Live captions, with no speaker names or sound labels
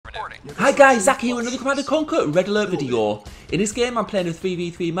Hi guys, Zach here with another Command & Conquer Red Alert video. In this game I'm playing a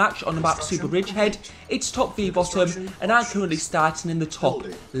 3v3 match on the map Super Bridgehead. It's top V bottom and I'm currently starting in the top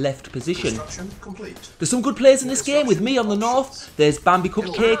left position. There's some good players in this game with me on the north. There's Bambi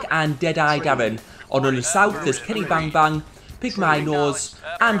Cupcake and Deadeye Darren. On the south there's Kenny Bang Bang, Pick My Nose,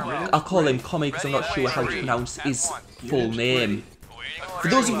 and I'll call him Commie because I'm not sure how to pronounce his full name. For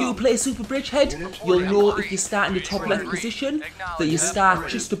those of you who play Super Bridgehead, you'll know if you start in the top left position that you start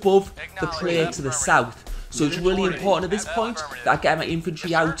just above the prey to the south. So it's really important at this point that I get my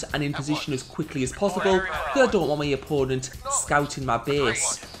infantry out and in position as quickly as possible because I don't want my opponent scouting my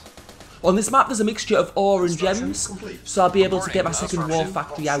base. On this map there's a mixture of ore and gems, so I'll be able to get my second war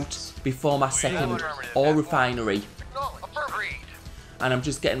factory out before my second ore refinery. And I'm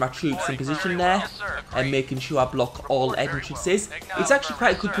just getting my troops in position there and making sure I block all entrances. It's actually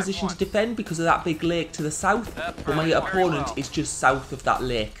quite a good position to defend because of that big lake to the south, but my opponent is just south of that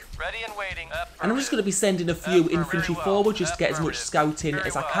lake. And I'm just going to be sending a few infantry forward just to get as much scouting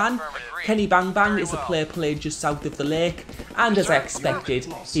as I can. Kenny Bang Bang is a player playing just south of the lake, and as I expected,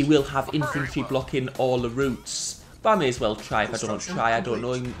 he will have infantry blocking all the routes. But I may as well try if I don't try. I don't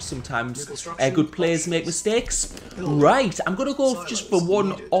know, sometimes good players make mistakes. Right, I'm going to go just for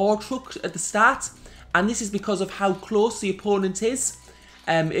one ore truck at the start. And this is because of how close the opponent is.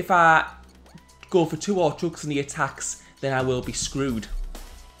 If I go for two ore trucks and he attacks, then I will be screwed.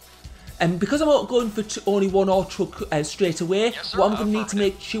 And because I'm not going for only one ore truck straight away, what I'm going to need to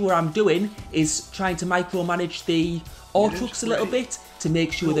make sure I'm doing is trying to micromanage the ore trucks a little bit to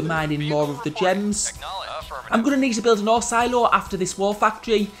make sure they're mining more of the gems. I'm going to need to build an ore silo after this war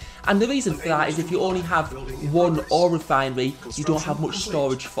factory, and the reason for that is if you only have one ore refinery, you don't have much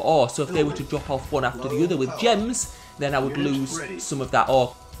storage for ore. So if they were to drop off one after the other with gems, then I would lose some of that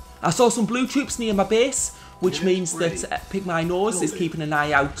ore. I saw some blue troops near my base, which means that Pick My Nose is keeping an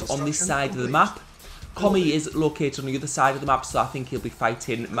eye out on this side of the map. Commie is located on the other side of the map, so I think he'll be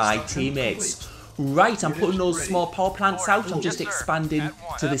fighting my teammates. Right, I'm putting those small power plants out. I'm just expanding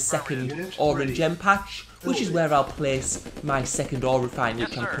to the second ore and gem patch, which is where I'll place my second ore refinery,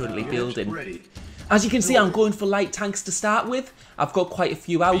 which I'm currently building. As you can see, I'm going for light tanks to start with. I've got quite a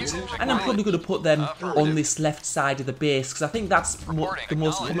few out, and I'm probably going to put them on this left side of the base, because I think that's the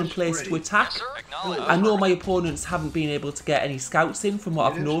most common place to attack. I know my opponents haven't been able to get any scouts in from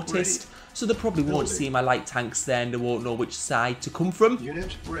what I've noticed, so they probably won't see my light tanks there, and they won't know which side to come from.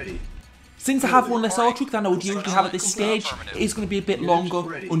 Since I have one less ore truck than I would usually have at this stage, it is going to be a bit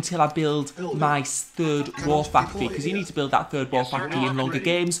longer until I build my third war factory, because you need to build that third war factory in longer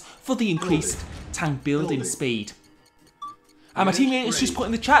games for the increased tank building speed. And my teammate has just put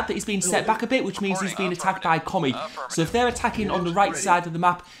in the chat that he's been set back a bit, which means he's been attacked by Commie. So if they're attacking on the right side of the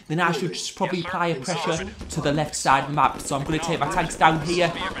map, then I should just probably apply a pressure to the left side of the map. So I'm going to take my tanks down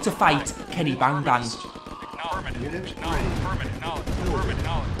here to fight Kenny Bang Bang.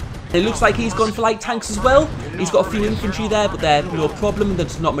 It looks like he's gone for light tanks as well. He's got a few infantry there, but they're no problem.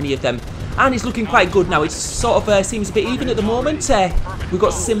 There's not many of them. And he's looking quite good now. It sort of seems a bit even at the moment. We've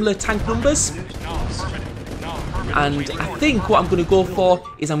got similar tank numbers. And I think what I'm going to go for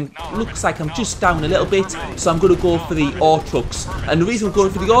is, looks like I'm just down a little bit, so I'm going to go for the ore trucks. And the reason I'm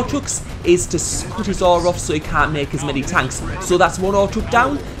going for the ore trucks is to cut his ore off so he can't make as many tanks. So that's one ore truck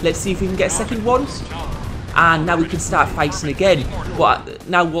down. Let's see if we can get a second one. And now we can start fighting again. But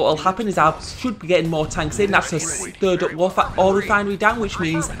now what will happen is I should be getting more tanks in. That's a third ore refinery down, which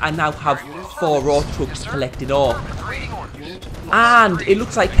means I now have 4 ore trucks collecting ore. And it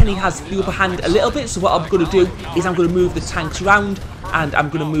looks like Kenny has the upper hand a little bit, so what I'm going to do is I'm going to move the tanks around and I'm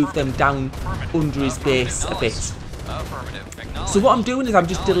going to move them down under his base a bit. So what I'm doing is I'm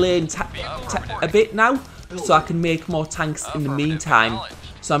just delaying a bit now so I can make more tanks in the meantime.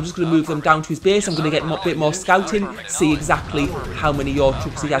 So I'm just going to move them down to his base. I'm going to get a bit more scouting, see exactly how many ore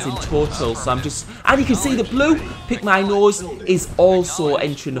trucks he has in total. So I'm just, and you can see the blue Pick My Nose is also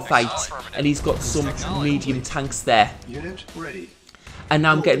entering the fight, and he's got some medium tanks there. And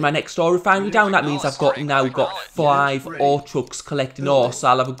now I'm getting my next ore refinery down. That means I've now got 5 ore trucks collecting ore, so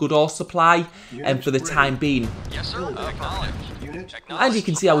I'll have a good ore supply for the time being. And you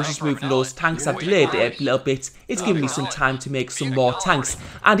can see I was just moving those tanks. I've delayed it a little bit. It's giving me some time to make some more tanks.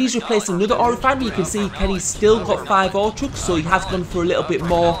 And he's replaced another ore refinery. You can see Kenny's still got 5 ore trucks, so he has gone for a little bit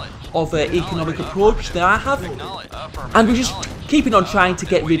more of an economic approach than I have. And we're just keeping on trying to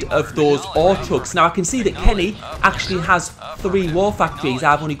get rid of those ore trucks. Now I can see that Kenny actually has 3 war factories.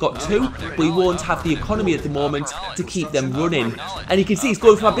 I've only got 2, but he won't have the economy at the moment to keep them running. And you can see he's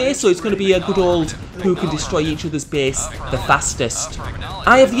going for my base, so it's going to be a good old who can destroy each other's base the fastest.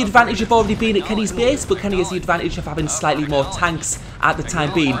 I have the advantage of already being at Kenny's base, but Kenny has the advantage of having slightly more tanks at the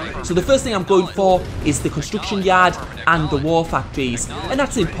time being. So the first thing I'm going for is the construction yard and the war factories, and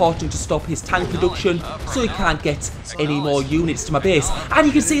that's important to stop his tank production so he can't get any more units to my base. And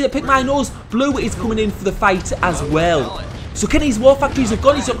you can see that Pick My Nose, Blue is coming in for the fight as well. So Kenny's war factories have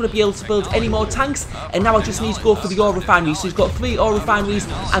gone, he's not going to be able to build any more tanks, and now I just need to go for the ore refineries. So he's got 3 ore refineries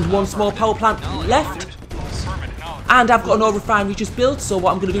and 1 small power plant left. And I've got an ore refinery just built, so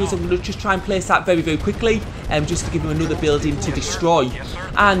what I'm going to do is I'm going to just try and place that very, very quickly, just to give him another building to destroy.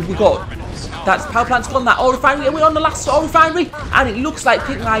 And we've got, that's power plant's gone, that ore refinery, and we're on the last ore refinery, and it looks like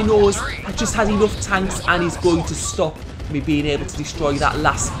Pick My Nose just has enough tanks and he's going to stop me being able to destroy that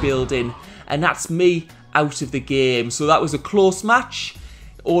last building. And that's me out of the game. So that was a close match.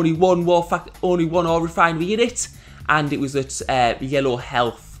 Only one ore refinery in it, and it was at yellow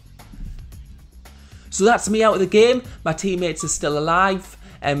health. So that's me out of the game. My teammates are still alive,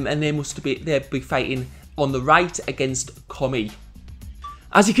 and they'll be fighting on the right against Commie.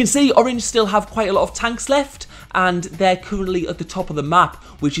 As you can see, Orange still have quite a lot of tanks left, and they're currently at the top of the map,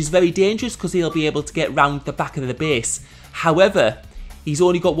 which is very dangerous because he'll be able to get round the back of the base. However, he's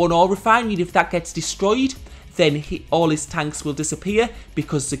only got 1 ore refinery, and if that gets destroyed, then all his tanks will disappear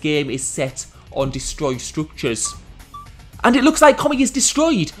because the game is set on destroy structures. And it looks like Commie is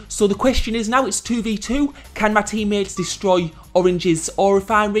destroyed, so the question is now, it's 2v2, can my teammates destroy Orange's ore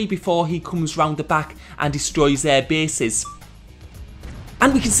refinery before he comes round the back and destroys their bases?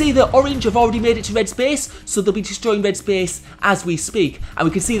 And we can see that Orange have already made it to Red's base, so they'll be destroying Red's base as we speak. And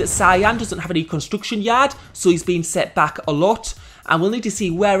we can see that Cyan doesn't have any construction yard, so he's been set back a lot. And we'll need to see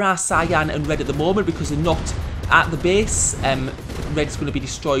where are Cyan and Red at the moment, because they're not at the base. Red's going to be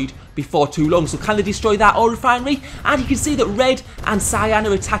destroyed before too long. So can they destroy that ore refinery? And you can see that Red and Cyan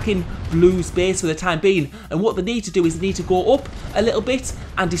are attacking Blue's base for the time being. And what they need to do is they need to go up a little bit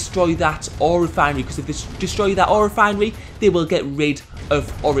and destroy that ore refinery. Because if they destroy that ore refinery, they will get rid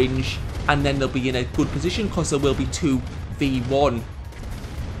of Orange. And then they'll be in a good position because there will be 2v1.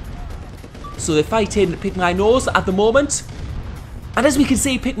 So they're fighting Pick My Nose at the moment. And as we can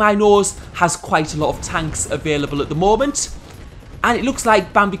see, Pick My Nose has quite a lot of tanks available at the moment. And it looks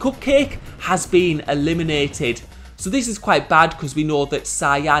like Bambi Cupcake has been eliminated. So this is quite bad because we know that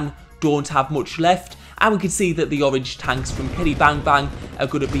Cyan don't have much left. And we can see that the orange tanks from Kenny Bang Bang are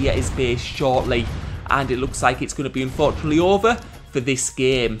going to be at his base shortly. And it looks like it's going to be unfortunately over for this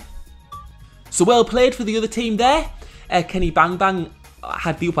game. So well played for the other team there. Kenny Bang Bang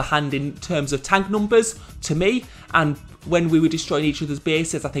had the upper hand in terms of tank numbers to me, and when we were destroying each other's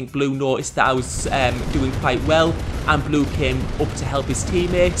bases, I think Blue noticed that I was doing quite well, and Blue came up to help his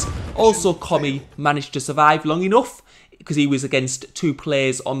teammate. Also, Commie managed to survive long enough because he was against 2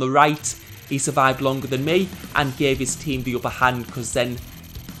 players on the right. He survived longer than me and gave his team the upper hand because then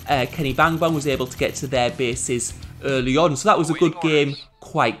Kenny Bang Bang was able to get to their bases early on. So that was a good game,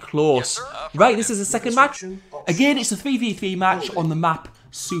 quite close. Right, this is the second match. Again, it's a 3v3 match on the map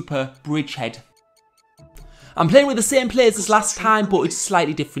Super Bridgehead. I'm playing with the same players as last time, but it's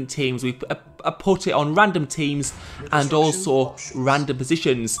slightly different teams. We put it on random teams and also random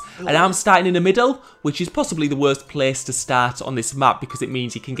positions. And I'm starting in the middle, which is possibly the worst place to start on this map because it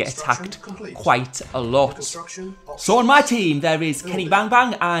means you can get attacked quite a lot. So on my team, there is Kenny Bang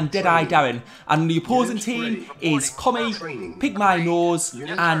Bang and Deadeye Darren. And the opposing team is Commie, Pick My Nose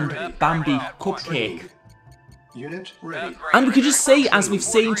and Bambi Cupcake. And we can just see, as we've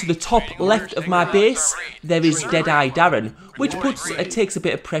seen to the top left of my base, there is Deadeye Darren, which takes a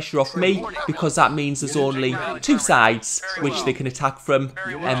bit of pressure off me because that means there's only 2 sides which they can attack from,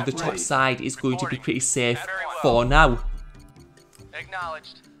 and the top side is going to be pretty safe for now.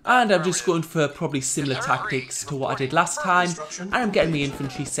 And I'm just going for probably similar tactics to what I did last time, and I'm getting my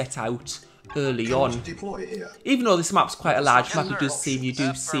infantry set out early on. Even though this map's quite a large map, it does seem you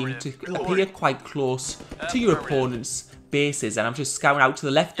do seem to appear quite close to your opponent's bases. And I'm just scouting out to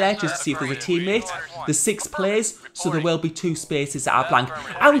the left there just to see if there's a teammate. There's 6 players, so there will be 2 spaces that are blank.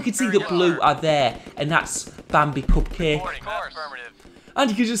 And we can see that Blue are there, and that's Bambi Cupcake. And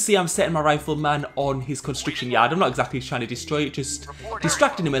you can just see I'm setting my rifleman on his construction yard. I'm not exactly trying to destroy it, just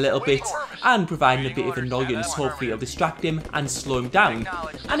distracting him a little bit and providing a bit of annoyance. Hopefully it'll distract him and slow him down.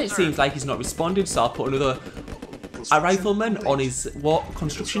 And it seems like he's not responding, so I'll put another rifleman on his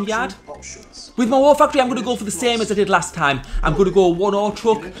construction yard. With my war factory, I'm going to go for the same as I did last time. I'm going to go 1 ore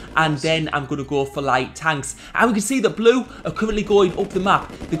truck, and then I'm going to go for light tanks. And we can see that Blue are currently going up the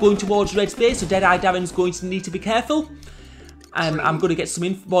map. They're going towards Red's base, so Deadeye Darren's going to need to be careful. I'm going to get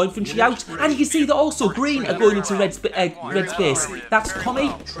some more infantry out, and you can see that also Green are going into Red's base. That's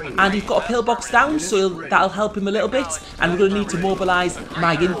Commie, and he's got a pillbox down, so that'll help him a little bit, and we're going to need to mobilise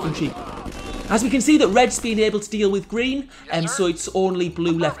my infantry. As we can see that red's been able to deal with green, so it's only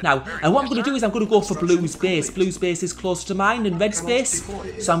blue left now. And what I'm going to do is I'm going to go for blue's base. Blue's base is closer to mine than red's base,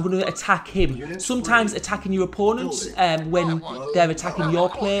 so I'm going to attack him. Sometimes attacking your opponent when they're attacking your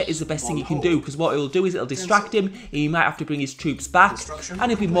player is the best thing you can do, because what it'll do is it'll distract him, he might have to bring his troops back, and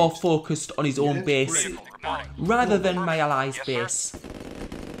he'll be more focused on his own base rather than my ally's base.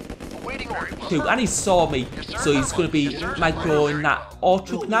 And he saw me, so he's going to be microing that ore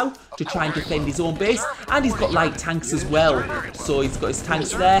truck now to try and defend his own base. And he's got light tanks as well, so he's got his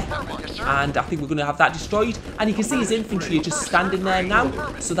tanks there, and I think we're going to have that destroyed. And you can see his infantry are just standing there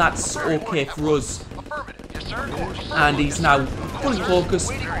now, so that's okay for us. And he's now fully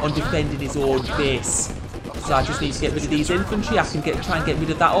focused on defending his own base. So I just need to get rid of these infantry. I can try and get rid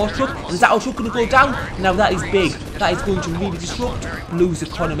of that ore truck. And is that ore truck going to go down? Now that is big. That is going to really disrupt Blue's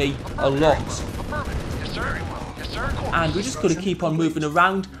economy a lot. And we're just going to keep on moving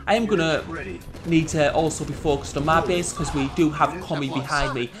around. I am going to need to also be focused on my base, because we do have Commie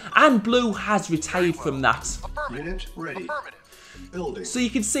behind me. And Blue has retired from that. So you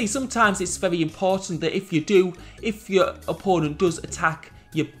can see sometimes it's very important that if your opponent does attack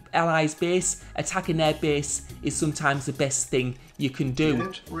your ally's base, attacking their base is sometimes the best thing you can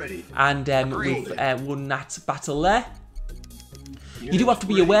do. And we've won that battle there. You do have to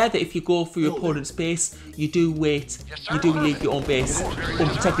be aware that if you go for your opponent's base, you do leave your own base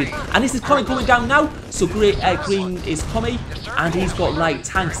unprotected. And this is Commie coming down now, so green is Commie, and he's got light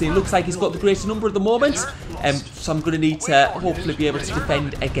tanks, and it looks like he's got the greater number at the moment. So I'm going to need to hopefully be able to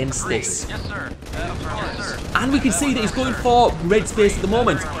defend against this. And we can see that he's going for red's base at the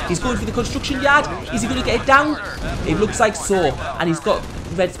moment. He's going for the construction yard. Is he going to get it down? It looks like so. And he's got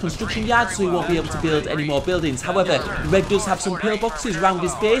red's construction yard, so he won't be able to build any more buildings. However, red does have some pillboxes around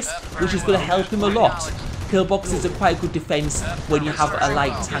his base, which is going to help him a lot. Pillboxes are quite a good defence when you have a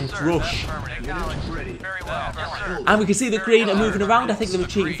light tank rush. And we can see that green are moving around. I think they're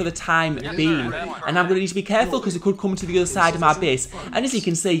retreating for the time being. And I'm going to need to be careful, because it could come to the other side of my base. And as you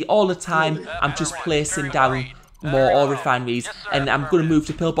can see, all the time, I'm just placing down more ore refineries. And I'm going to move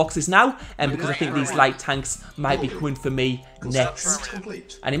to pillboxes now, because I think these light tanks might be coming for me next.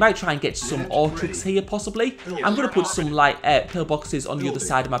 And he might try and get some ore trucks here, possibly. I'm going to put some light pillboxes on the other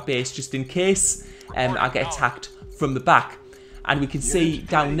side of my base, just in case I get attacked from the back. And we can see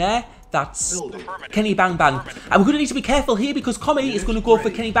down there, that's Kenny Bang Bang. And we're going to need to be careful here, because Commie is going to go for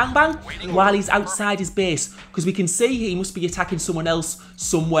Kenny Bang Bang while he's outside his base, because we can see he must be attacking someone else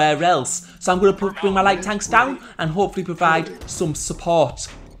somewhere else. So I'm going to bring my light tanks down and hopefully provide some support.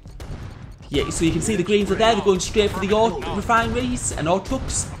 Yeah, so you can see the greens are there. They're going straight for the ore refineries and ore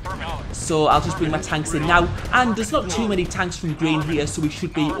trucks. So I'll just bring my tanks in now. And there's not too many tanks from green here, so we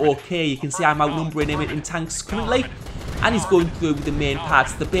should be okay. You can see I'm outnumbering him in tanks currently. And he's going through the main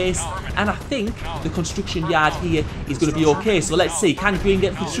parts of the base. And I think the construction yard here is going to be okay. So let's see. Can green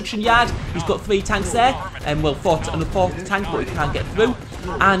get the construction yard? He's got 3 tanks there. And well, and a 4th tank, but he can't get through.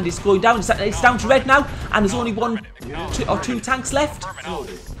 And it's going down. It's down to red now. And there's only 1 or 2 tanks left.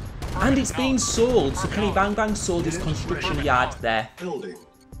 And it's been sold. So Kenny Bang Bang sold his construction yard there.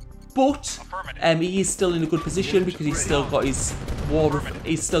 But he is still in a good position, because he's still got his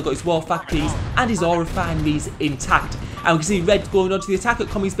war factories and his ore refineries intact. And we can see red going on to the attack at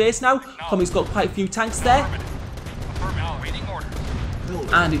Commie's base now. Commie's got quite a few tanks there.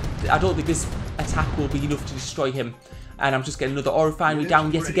 And I don't think this attack will be enough to destroy him. And I'm just getting another ore refinery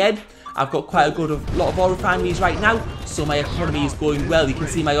down yet again. I've got quite a lot of ore refineries right now, so my economy is going well. You can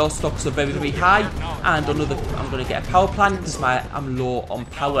see my ore stocks are very, very high. And I'm going to get a power plant, because I'm low on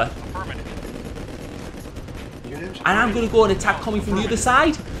power. And I'm going to go and attack Commie from the other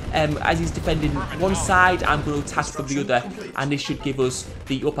side. As he's defending one side, I'm going to attack from the other. And this should give us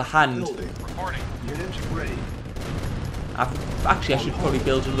the upper hand. Actually, I should probably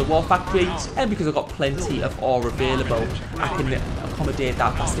build another war factory, because I've got plenty of ore available. I can accommodate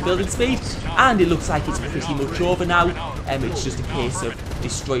that faster building speed, and it looks like it's pretty much over now. It's just a case of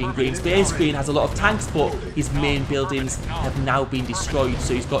destroying Green's base. Green has a lot of tanks, but his main buildings have now been destroyed,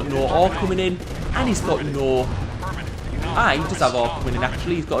 so he's got no ore coming in, and he's got no... he does have ore coming in,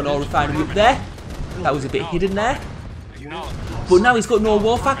 actually. He's got an ore refinery up there. That was a bit hidden there. But now he's got no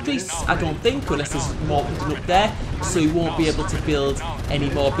war factories, I don't think, unless there's more hidden up there. So he won't be able to build any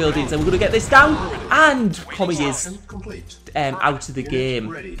more buildings. And we're going to get this down. And Commie is out of the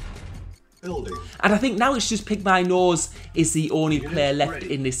game. And I think now it's just Pick My Nose is the only player left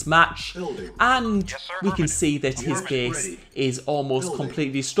in this match. And we can see that his base is almost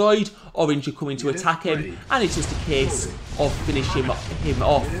completely destroyed. Orange are coming to attack him. And it's just a case of finishing him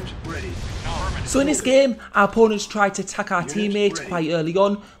off. So in this game, our opponents tried to attack our teammate quite early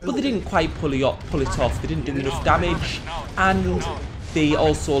on, but they didn't quite pull it off. They didn't do enough damage, and they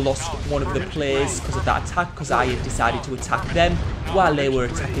also lost one of the players because of that attack, because I had decided to attack them while they were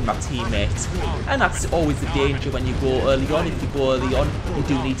attacking my teammate. And that's always the danger when you go early on. If you go early on, you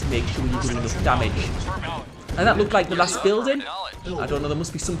do need to make sure you do enough damage. And that looked like the last building. I don't know, there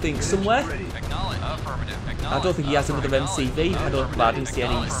must be something somewhere. I don't think he has another MCV. I didn't see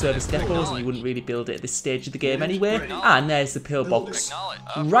any service depots, and you wouldn't really build it at this stage of the game anyway. And there's the pillbox.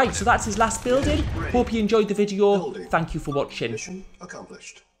 Right, so that's his last building. Hope you enjoyed the video. Thank you for watching. Mission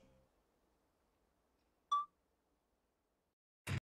accomplished.